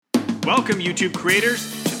Welcome, YouTube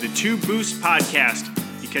creators, to the Tube Boost Podcast,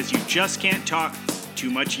 because you just can't talk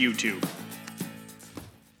too much YouTube.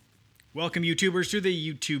 Welcome, YouTubers, to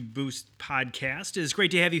the YouTube Boost Podcast. It is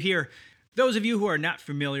great to have you here. Those of you who are not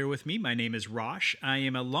familiar with me, my name is Rosh. I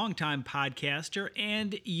am a longtime podcaster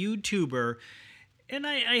and YouTuber. And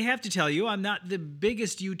I have to tell you, I'm not the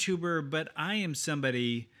biggest YouTuber, but I am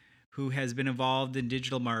somebody who has been involved in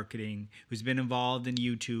digital marketing, who's been involved in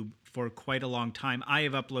YouTube for quite a long time. I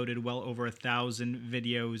have uploaded well over 1,000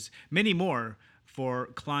 videos, many more for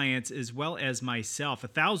clients as well as myself,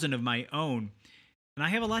 1,000 of my own. And I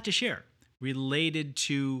have a lot to share related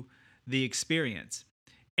to the experience.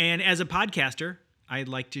 And as a podcaster, I'd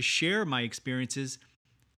like to share my experiences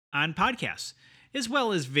on podcasts, as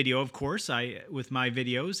well as video, of course, with my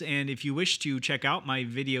videos. And if you wish to check out my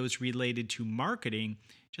videos related to marketing,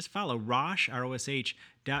 just follow Rosh, R-O-S-H,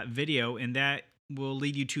 .video, and that will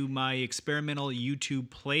lead you to my experimental YouTube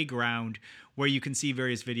playground, where you can see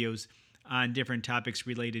various videos on different topics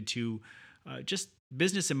related to just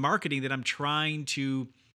business and marketing that I'm trying to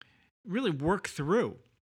really work through.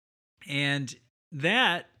 And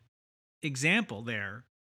that example there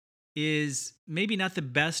is maybe not the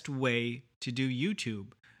best way to do YouTube,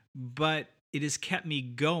 but it has kept me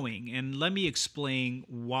going. And let me explain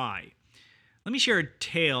why. Let me share a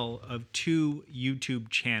tale of two YouTube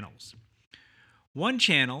channels. One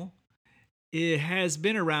channel, it has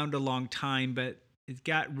been around a long time, but it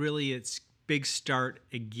got really its big start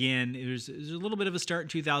again. It was a little bit of a start in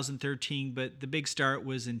 2013, but the big start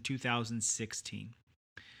was in 2016.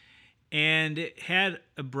 And it had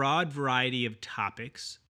a broad variety of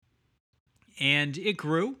topics, and it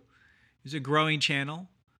grew. It was a growing channel.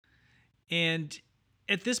 And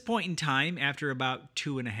at this point in time, after about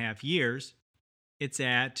 2.5 years, it's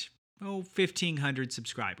at 1,500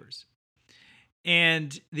 subscribers.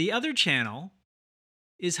 And the other channel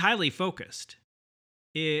is highly focused.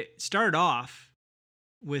 It started off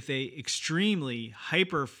with a extremely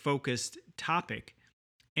hyper-focused topic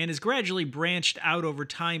and has gradually branched out over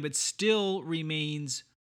time, but still remains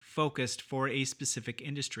focused for a specific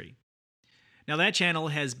industry. Now, that channel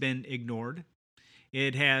has been ignored.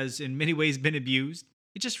 It has, in many ways, been abused.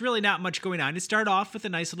 It's just really not much going on. It started off with a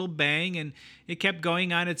nice little bang, and it kept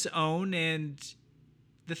going on its own. And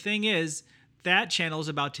the thing is, that channel is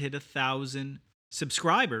about to hit 1,000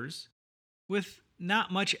 subscribers with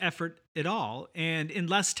not much effort at all, and in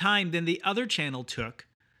less time than the other channel took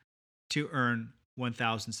to earn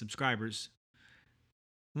 1,000 subscribers.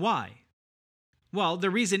 Why? Well,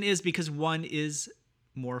 the reason is because one is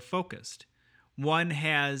more focused. One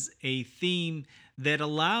has a theme that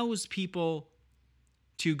allows people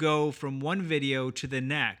to go from one video to the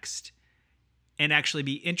next and actually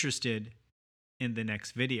be interested in the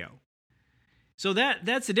next video. So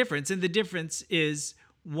that's the difference. And the difference is,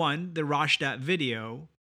 one, the Rosh.video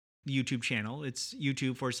YouTube channel. It's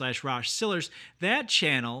YouTube/Rosh Sillers. That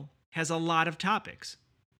channel has a lot of topics.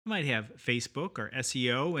 You might have Facebook or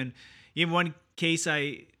SEO. And in one case,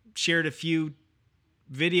 I shared a few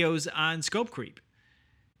videos on scope creep.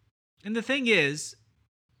 And the thing is,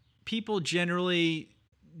 people generally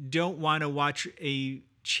don't want to watch a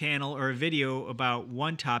channel or a video about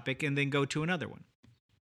one topic and then go to another one.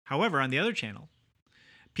 However, on the other channel,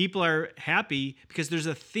 people are happy because there's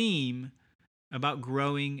a theme about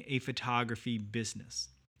growing a photography business.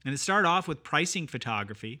 And it started off with pricing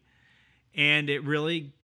photography, and it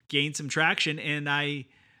really gained some traction. And I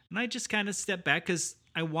just kind of stepped back because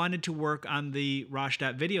I wanted to work on the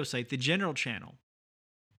Rosh.video site, the general channel.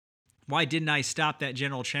 Why didn't I stop that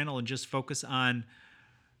general channel and just focus on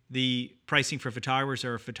the pricing for photographers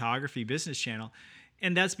or a photography business channel?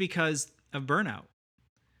 And that's because of burnout.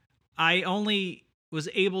 I only was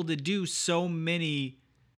able to do so many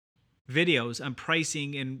videos on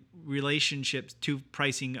pricing and relationships to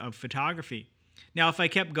pricing of photography. Now, if I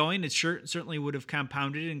kept going, it certainly would have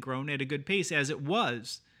compounded and grown at a good pace, as it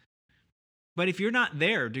was. But if you're not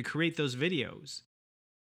there to create those videos,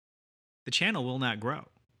 the channel will not grow.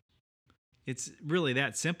 It's really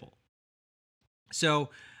that simple. So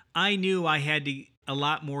I knew I had a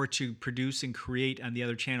lot more to produce and create on the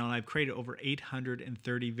other channel, and I've created over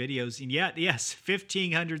 830 videos, and yet, yes,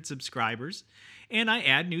 1,500 subscribers, and I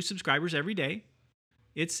add new subscribers every day.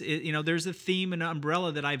 There's a theme and an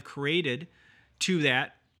umbrella that I've created to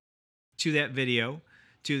that video,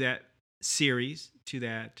 to that series, to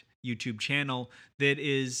that YouTube channel that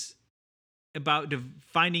is about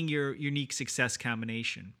finding your unique success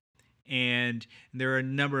combination. And there are a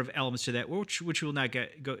number of elements to that, which we'll not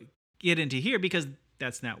get into here, because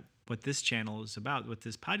that's not what this channel is about, what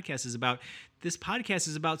this podcast is about. This podcast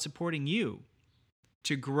is about supporting you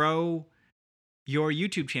to grow your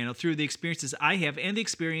YouTube channel through the experiences I have and the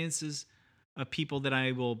experiences of people that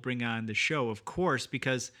I will bring on the show, of course,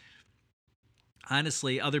 because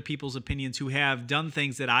honestly, other people's opinions who have done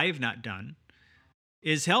things that I have not done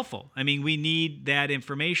is helpful. I mean, we need that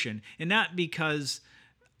information, and not because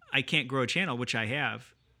I can't grow a channel, which I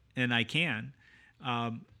have, and I can.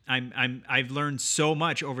 I've learned so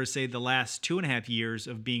much over, say, the last 2.5 years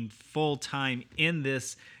of being full time in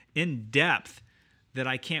this in depth that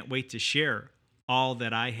I can't wait to share all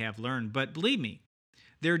that I have learned. But believe me,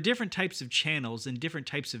 there are different types of channels and different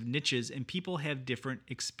types of niches, and people have different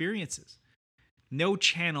experiences. No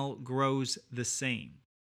channel grows the same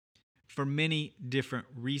for many different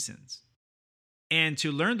reasons. And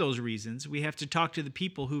to learn those reasons, we have to talk to the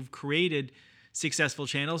people who've created successful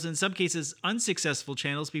channels, in some cases unsuccessful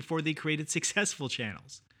channels, before they created successful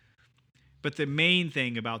channels. But the main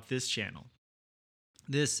thing about this channel,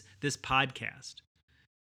 this podcast,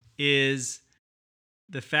 is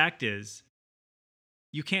the fact is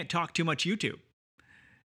you can't talk too much YouTube.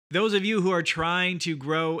 Those of you who are trying to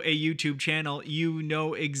grow a YouTube channel, you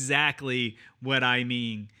know exactly what I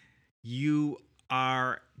mean. You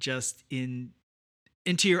are just into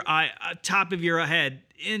your eye, top of your head,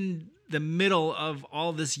 in the middle of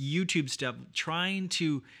all this YouTube stuff, trying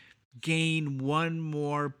to gain one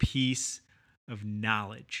more piece of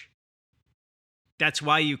knowledge. That's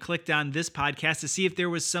why you clicked on this podcast, to see if there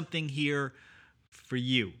was something here for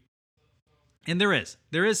you. And there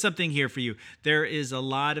is something here for you. There is a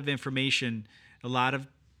lot of information, a lot of,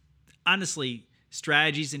 honestly,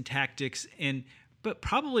 strategies and tactics, but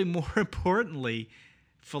probably more importantly,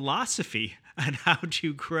 philosophy on how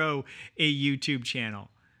to grow a YouTube channel.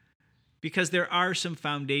 Because there are some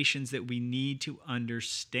foundations that we need to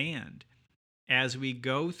understand as we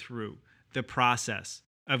go through the process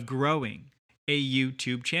of growing a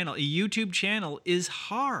YouTube channel. A YouTube channel is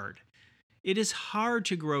hard. It is hard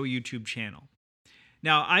to grow a YouTube channel.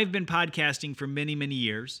 Now, I've been podcasting for many, many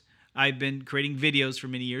years. I've been creating videos for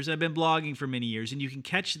many years. I've been blogging for many years. And you can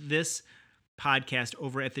catch this podcast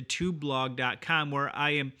over at thetwoblog.com, where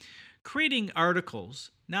I am creating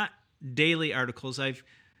articles, not daily articles. I've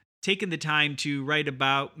taken the time to write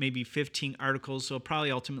about maybe 15 articles, so it'll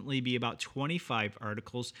probably ultimately be about 25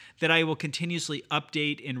 articles that I will continuously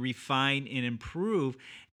update and refine and improve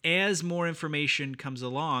as more information comes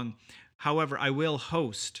along. However, I will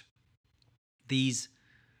host these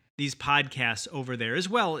podcasts over there, as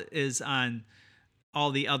well as on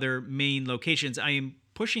all the other main locations. I am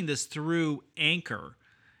pushing this through Anchor,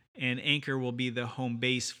 and Anchor will be the home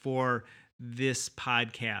base for this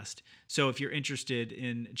podcast. So if you're interested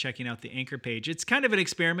in checking out the Anchor page, it's kind of an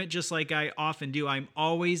experiment, just like I often do. I'm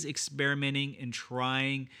always experimenting and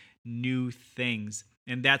trying new things.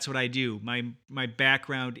 And that's what I do. My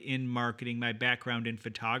background in marketing, my background in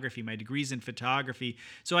photography, my degrees in photography.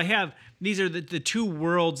 So these are the two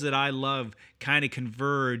worlds that I love kind of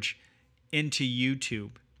converge into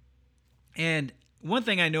YouTube. And one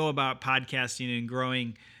thing I know about podcasting and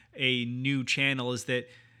growing a new channel is that,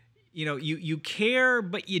 you care,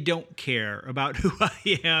 but you don't care about who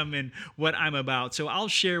I am and what I'm about. So I'll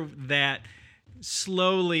share that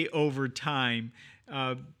slowly over time,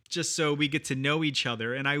 just so we get to know each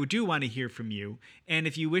other. And I do want to hear from you. And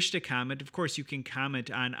if you wish to comment, of course, you can comment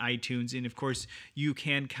on iTunes. And of course, you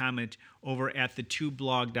can comment over at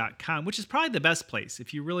thetwoblog.com, which is probably the best place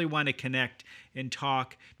if you really want to connect and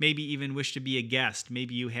talk, maybe even wish to be a guest.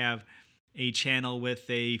 Maybe you have a channel with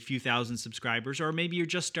a few thousand subscribers, or maybe you're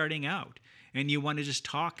just starting out and you want to just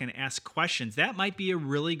talk and ask questions. That might be a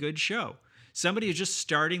really good show. Somebody who's just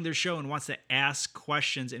starting their show and wants to ask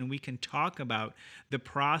questions, and we can talk about the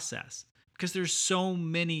process, because there's so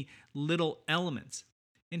many little elements.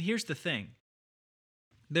 And here's the thing.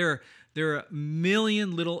 There are a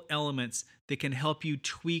million little elements that can help you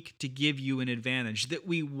tweak to give you an advantage that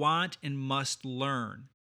we want and must learn.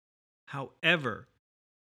 However,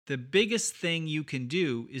 the biggest thing you can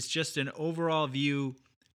do is just an overall view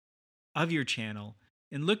of your channel,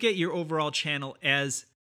 and look at your overall channel as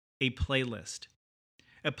a playlist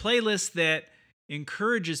that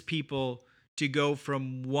encourages people to go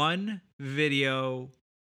from one video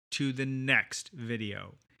to the next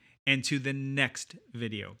video and to the next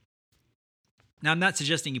video. Now, I'm not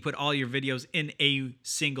suggesting you put all your videos in a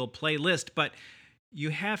single playlist, but you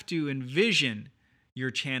have to envision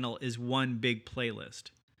your channel as one big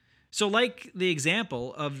playlist. So like the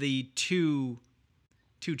example of the two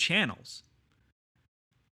channels,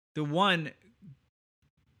 the one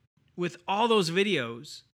with all those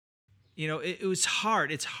videos, it was hard.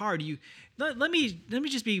 It's hard. Let me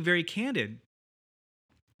just be very candid.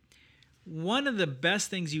 One of the best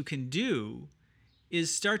things you can do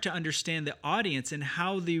is start to understand the audience and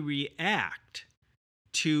how they react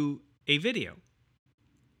to a video.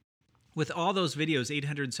 With all those videos,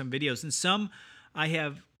 800 and some videos, and some I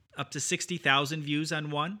have up to 60,000 views on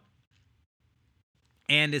one,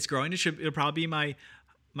 and it's growing. It'll probably be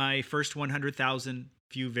my first 100,000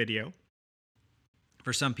 view video.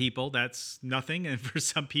 For some people, that's nothing, and for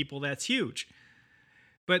some people, that's huge.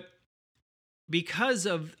 But because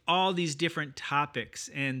of all these different topics,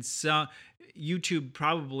 and so YouTube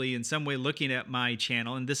probably in some way looking at my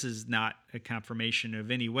channel, and this is not a confirmation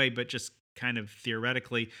of any way, but just kind of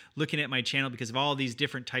theoretically looking at my channel because of all these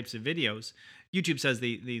different types of videos. YouTube says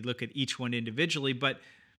they look at each one individually, but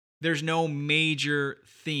there's no major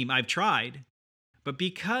theme. I've tried, but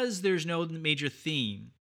because there's no major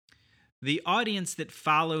theme, the audience that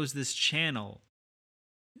follows this channel,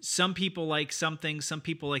 some people like something, some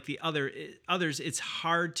people like the others, it's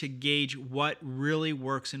hard to gauge what really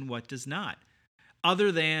works and what does not,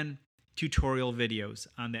 other than tutorial videos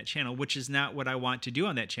on that channel, which is not what I want to do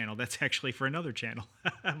on that channel. That's actually for another channel,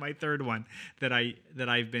 my third one that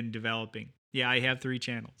I've been developing. Yeah, I have 3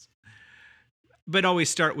 channels. But always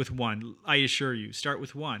start with one. I assure you, start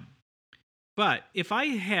with one. But if I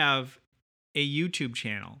have a YouTube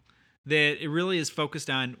channel that it really is focused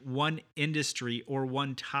on one industry or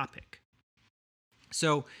one topic.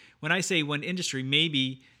 So when I say one industry,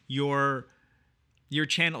 maybe your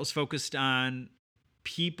channel is focused on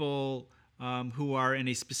people who are in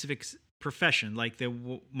a specific profession, like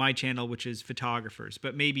my channel, which is photographers,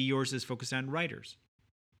 but maybe yours is focused on writers.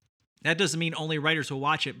 That doesn't mean only writers will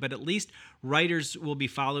watch it, but at least writers will be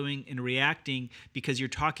following and reacting because you're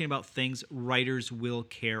talking about things writers will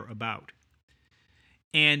care about.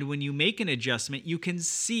 And when you make an adjustment, you can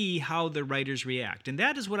see how the writers react. And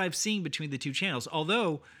that is what I've seen between the 2 channels.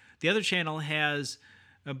 Although the other channel has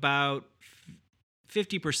about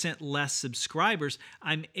 50% less subscribers,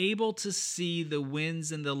 I'm able to see the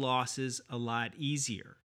wins and the losses a lot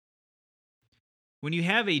easier. When you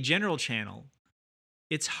have a general channel,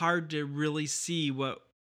 it's hard to really see what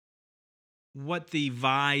the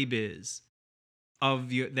vibe is of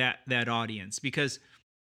that audience, because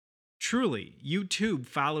truly, YouTube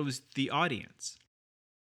follows the audience.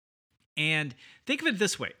 And think of it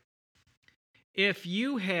this way. If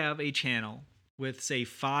you have a channel with, say,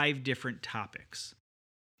 5 different topics,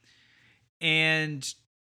 and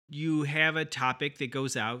you have a topic that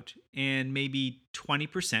goes out and maybe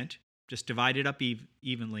 20%, just divide it up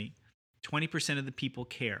evenly, 20% of the people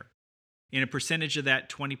care. And a percentage of that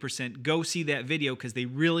 20% go see that video because they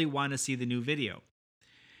really want to see the new video.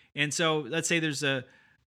 And so let's say there's a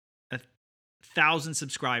 1,000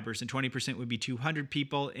 subscribers and 20% would be 200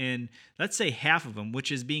 people. And let's say half of them,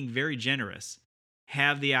 which is being very generous,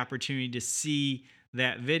 have the opportunity to see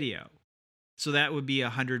that video. So that would be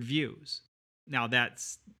 100 views. Now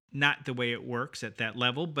that's not the way it works at that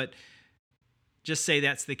level, but just say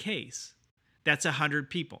that's the case. That's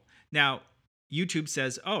 100 people. Now, YouTube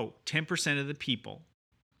says, 10% of the people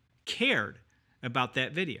cared about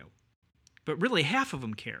that video. But really, half of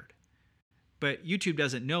them cared. But YouTube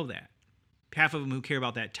doesn't know that. Half of them who care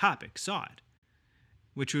about that topic saw it,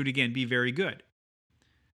 which would, again, be very good.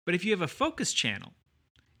 But if you have a focus channel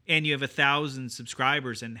and you have 1,000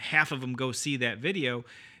 subscribers and half of them go see that video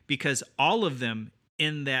because all of them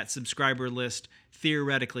in that subscriber list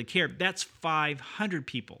theoretically care, that's 500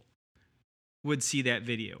 people would see that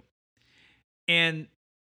video. And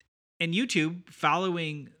YouTube,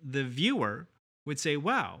 following the viewer, would say,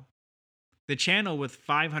 wow, the channel with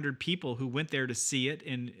 500 people who went there to see it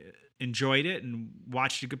and enjoyed it and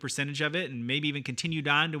watched a good percentage of it and maybe even continued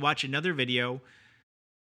on to watch another video.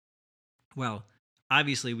 Well,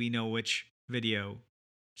 obviously we know which video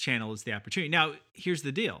channel is the opportunity. Now, here's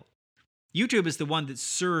the deal. YouTube is the one that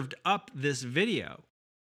served up this video.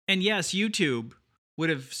 And yes, YouTube would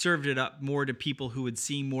have served it up more to people who would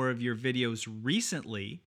see more of your videos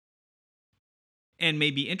recently and may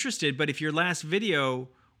be interested. But if your last video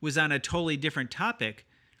was on a totally different topic,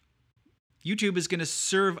 YouTube is going to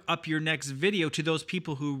serve up your next video to those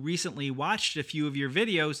people who recently watched a few of your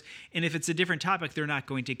videos. And if it's a different topic, they're not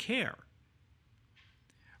going to care.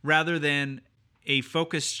 Rather than a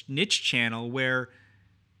focused niche channel where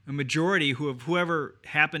a majority whoever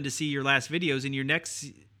happened to see your last videos and your next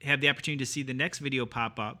have the opportunity to see the next video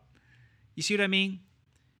pop up. You see what I mean?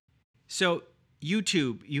 So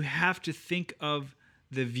YouTube, you have to think of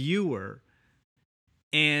the viewer,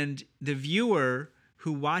 and the viewer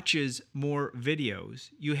who watches more videos,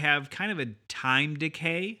 you have kind of a time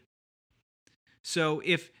decay. So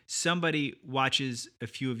if somebody watches a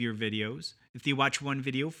few of your videos, if they watch one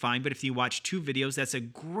video, fine. But if you watch 2 videos, that's a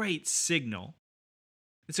great signal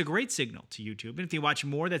It's a great signal to YouTube. And if you watch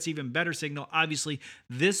more, that's even better signal. Obviously,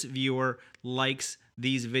 this viewer likes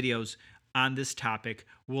these videos on this topic,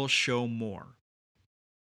 will show more.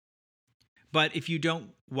 But if you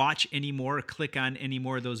don't watch anymore or click on any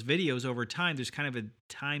more of those videos over time, there's kind of a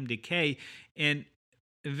time decay. And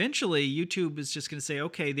eventually, YouTube is just going to say,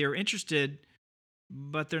 okay, they're interested,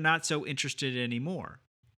 but they're not so interested anymore.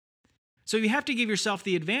 So you have to give yourself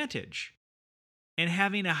the advantage. And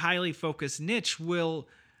having a highly focused niche will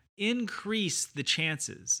increase the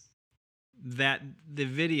chances that the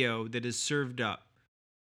video that is served up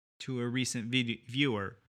to a recent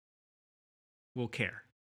viewer will care.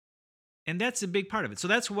 And that's a big part of it. So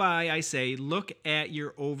that's why I say look at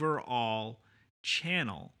your overall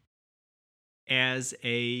channel as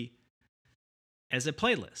a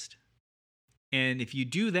playlist. And if you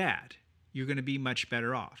do that, you're going to be much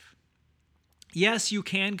better off. Yes, you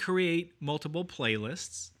can create multiple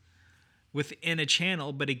playlists within a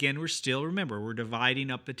channel, but again, we're dividing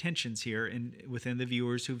up attentions here and within the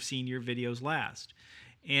viewers who've seen your videos last.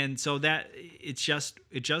 And so that it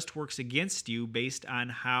just works against you based on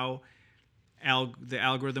how the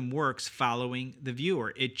algorithm works following the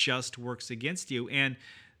viewer. It just works against you. And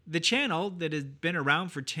the channel that has been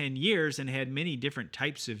around for 10 years and had many different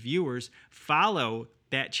types of viewers follow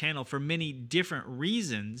that channel for many different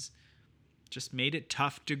reasons just made it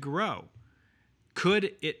tough to grow.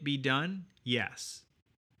 Could it be done? Yes.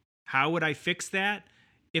 How would I fix that?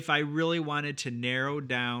 If I really wanted to narrow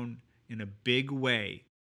down in a big way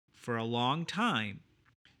for a long time,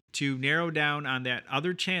 to narrow down on that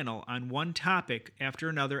other channel on one topic after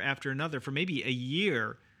another for maybe a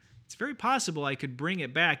year, it's very possible I could bring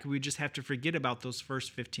it back. We just have to forget about those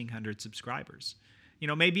first 1,500 subscribers.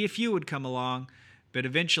 Maybe a few would come along, but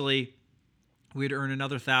eventually we'd earn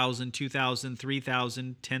another 1,000, 2,000,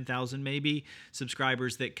 3,000, 10,000 maybe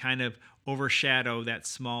subscribers that kind of overshadow that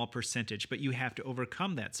small percentage. But you have to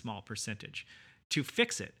overcome that small percentage to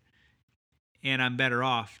fix it. And I'm better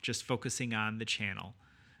off just focusing on the channel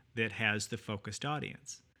that has the focused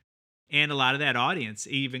audience. And a lot of that audience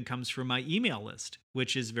even comes from my email list,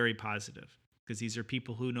 which is very positive because these are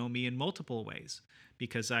people who know me in multiple ways.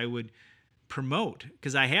 Because I would promote,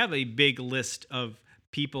 because I have a big list of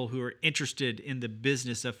people who are interested in the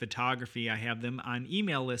business of photography. I have them on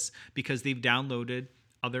email lists because they've downloaded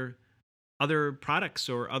other products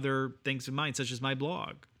or other things of mine, such as my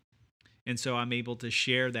blog. And so I'm able to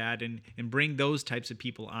share that and bring those types of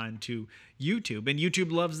people onto YouTube. And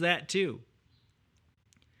YouTube loves that too.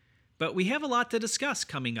 But we have a lot to discuss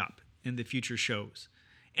coming up in the future shows.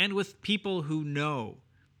 And with people who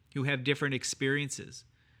have different experiences.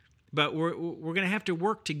 But we're going to have to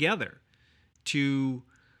work together to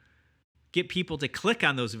get people to click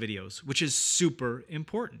on those videos, which is super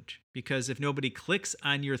important. Because if nobody clicks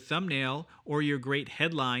on your thumbnail or your great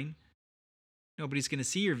headline, nobody's going to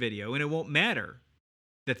see your video, and it won't matter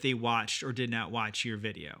that they watched or did not watch your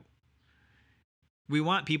video. We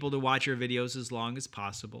want people to watch our videos as long as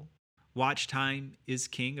possible. Watch time is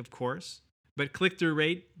king, of course, but click-through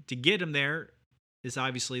rate to get them there is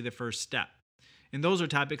obviously the first step. And those are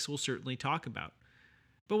topics we'll certainly talk about.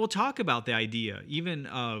 But we'll talk about the idea even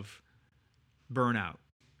of burnout.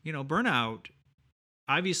 Burnout,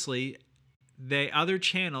 obviously, the other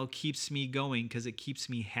channel keeps me going because it keeps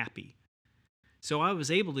me happy. So I was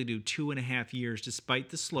able to do 2.5 years despite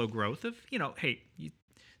the slow growth of,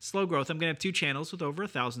 slow growth. I'm going to have 2 channels with over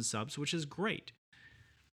 1,000 subs, which is great.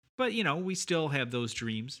 But, we still have those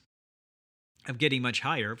dreams of getting much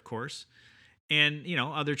higher, of course. And,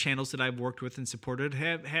 other channels that I've worked with and supported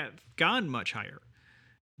have gone much higher.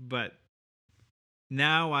 But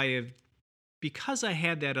now because I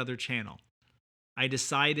had that other channel, I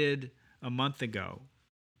decided a month ago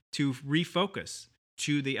to refocus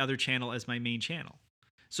to the other channel as my main channel.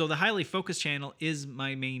 So the highly focused channel is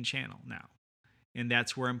my main channel now. And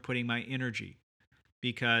that's where I'm putting my energy.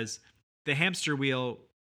 Because the hamster wheel,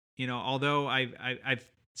 although I've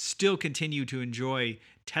still continue to enjoy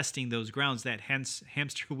testing those grounds, that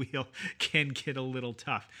hamster wheel can get a little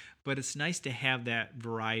tough. But it's nice to have that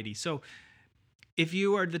variety. So if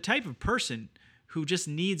you are the type of person who just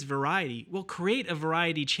needs variety, well, create a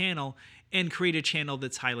variety channel and create a channel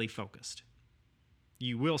that's highly focused.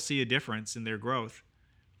 You will see a difference in their growth.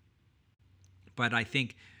 But I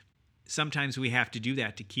think sometimes we have to do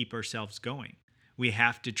that to keep ourselves going. We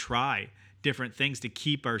have to try different things to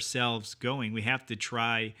keep ourselves going. We have to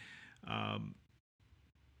try,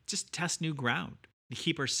 just test new ground to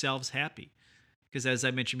keep ourselves happy. Because as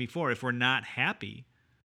I mentioned before, if we're not happy,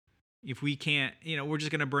 if we can't, we're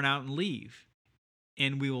just going to burn out and leave.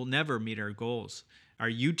 And we will never meet our goals, our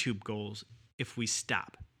YouTube goals, if we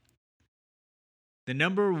stop. The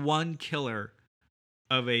number one killer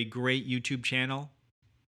of a great YouTube channel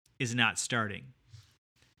is not starting.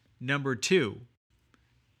 Number 2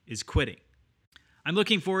 is quitting. I'm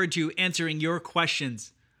looking forward to answering your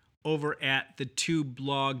questions over at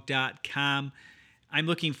thetubeblog.com. I'm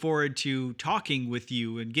looking forward to talking with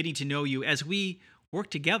you and getting to know you as we work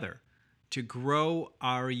together to grow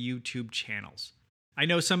our YouTube channels. I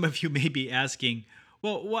know some of you may be asking,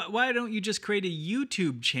 well, why don't you just create a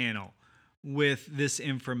YouTube channel with this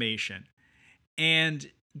information? And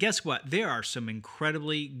guess what? There are some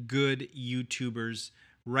incredibly good YouTubers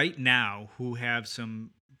right now who have some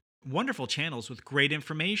wonderful channels with great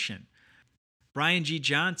information. Brian G.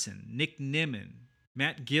 Johnson, Nick Nimmin,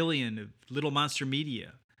 Matt Gillian of Little Monster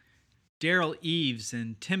Media, Daryl Eves,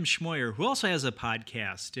 and Tim Schmoyer, who also has a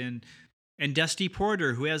podcast, and Dusty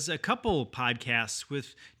Porter, who has a couple podcasts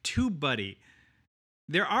with TubeBuddy.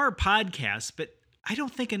 There are podcasts, but I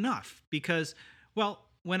don't think enough because, well,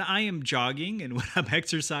 when I am jogging and when I'm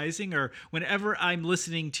exercising or whenever I'm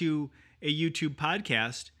listening to a YouTube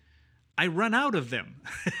podcast, I run out of them.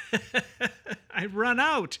 I run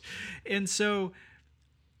out. And so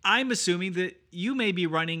I'm assuming that you may be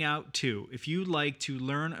running out too if you like to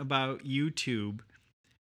learn about YouTube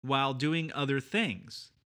while doing other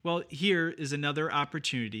things. Well, here is another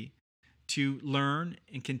opportunity to learn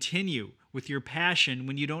and continue with your passion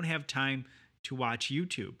when you don't have time to watch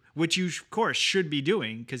YouTube, which you, of course, should be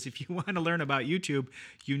doing, because if you want to learn about YouTube,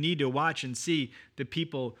 you need to watch and see the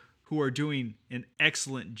people who are doing an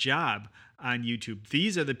excellent job on YouTube.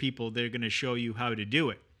 These are the people that are going to show you how to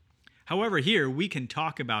do it. However, here we can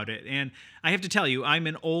talk about it. And I have to tell you, I'm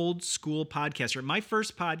an old school podcaster. My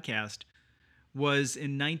first podcast was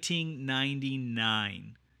in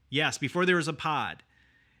 1999. Yes, before there was a pod.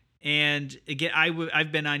 And again,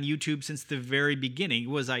 I've been on YouTube since the very beginning.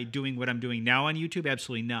 Was I doing what I'm doing now on YouTube?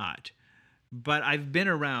 Absolutely not. But I've been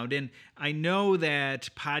around, and I know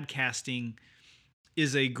that podcasting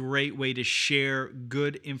is a great way to share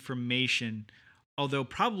good information, although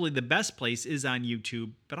probably the best place is on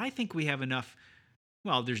YouTube. But I think we have enough.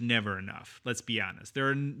 Well, there's never enough. Let's be honest.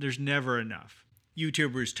 There's never enough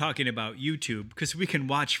YouTubers talking about YouTube, because we can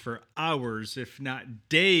watch for hours, if not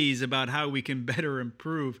days, about how we can better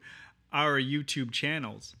improve our YouTube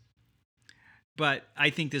channels. But I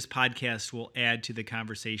think this podcast will add to the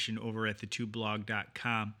conversation over at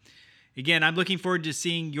thetubeblog.com. Again, I'm looking forward to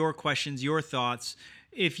seeing your questions, your thoughts.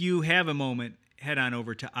 If you have a moment, head on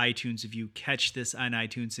over to iTunes if you catch this on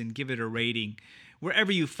iTunes and give it a rating.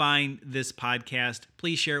 Wherever you find this podcast,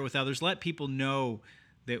 please share it with others. Let people know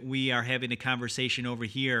that we are having a conversation over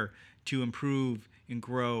here to improve and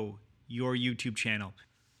grow your YouTube channel.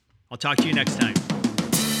 I'll talk to you next time.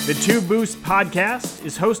 The Tube Boost podcast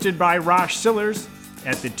is hosted by Rosh Sillers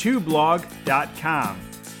at thetubeblog.com.